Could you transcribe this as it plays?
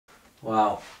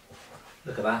Wow,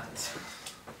 look at that.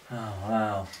 Oh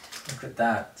wow, look at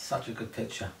that, such a good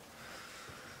picture.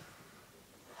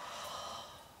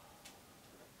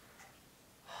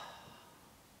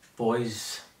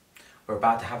 Boys, we're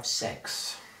about to have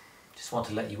sex. Just want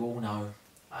to let you all know,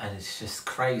 and it's just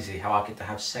crazy how I get to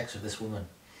have sex with this woman.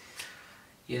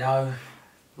 You know,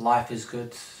 life is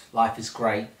good, life is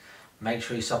great. Make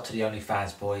sure you sub to the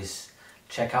OnlyFans, boys.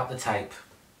 Check out the tape.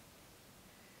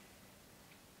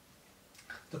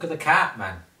 Look at the cat,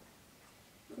 man.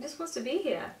 He just wants to be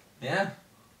here. Yeah?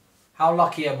 How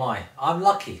lucky am I? I'm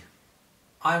lucky.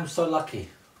 I'm so lucky.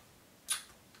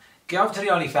 Get over to the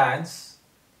OnlyFans,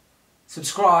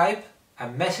 subscribe,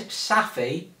 and message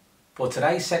Safi for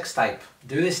today's sex tape.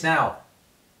 Do this now.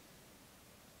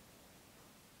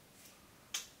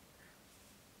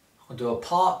 I'll do a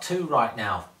part 2 right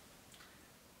now.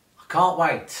 I can't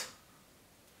wait.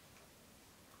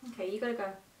 Okay, you gotta go.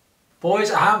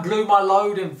 Boys, I haven't blew my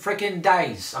load in freaking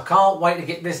days. I can't wait to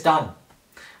get this done.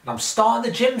 And I'm starting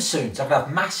the gym soon, so I can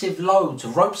have massive loads.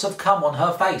 Ropes have come on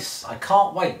her face. I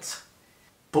can't wait.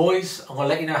 Boys, I'm going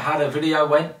to let you know how the video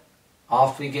went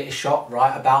after we get a shot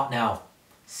right about now.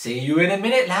 See you in a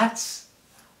minute, lads.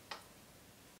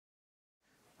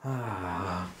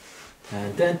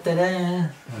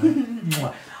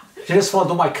 She just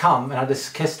swallowed all my cum and I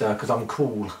just kissed her because I'm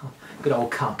cool. Good old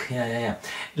cuck. Yeah.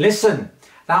 Listen,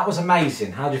 that was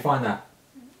amazing. How did you find that?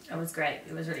 It was great.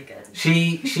 It was really good.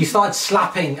 She started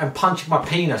slapping and punching my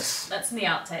penis. That's in the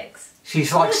outtakes.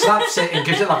 She's like slaps it and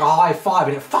gives it like a high five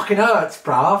and it fucking hurts,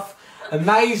 bruv.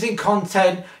 Amazing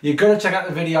content. You're gonna check out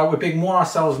the video. We're being more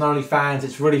ourselves on OnlyFans.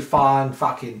 It's really fun.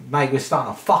 Fucking mate, we're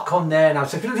starting to fuck on there now.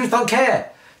 So people just don't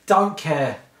care. Don't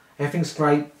care. Everything's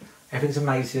great. Everything's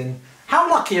amazing. How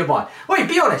lucky am I? Wait,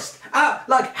 be honest.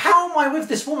 Like, how am I with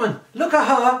this woman? Look at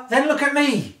her, then look at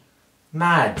me.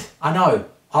 Mad. I know.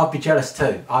 I'd be jealous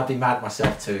too. I'd be mad at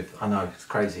myself too. I know. It's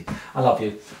crazy. I love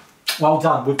you. Well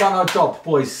done. We've done our job,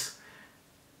 boys.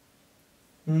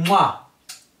 Mwah.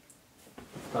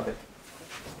 Love it.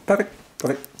 Love it.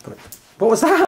 Love it. Love it. What was that?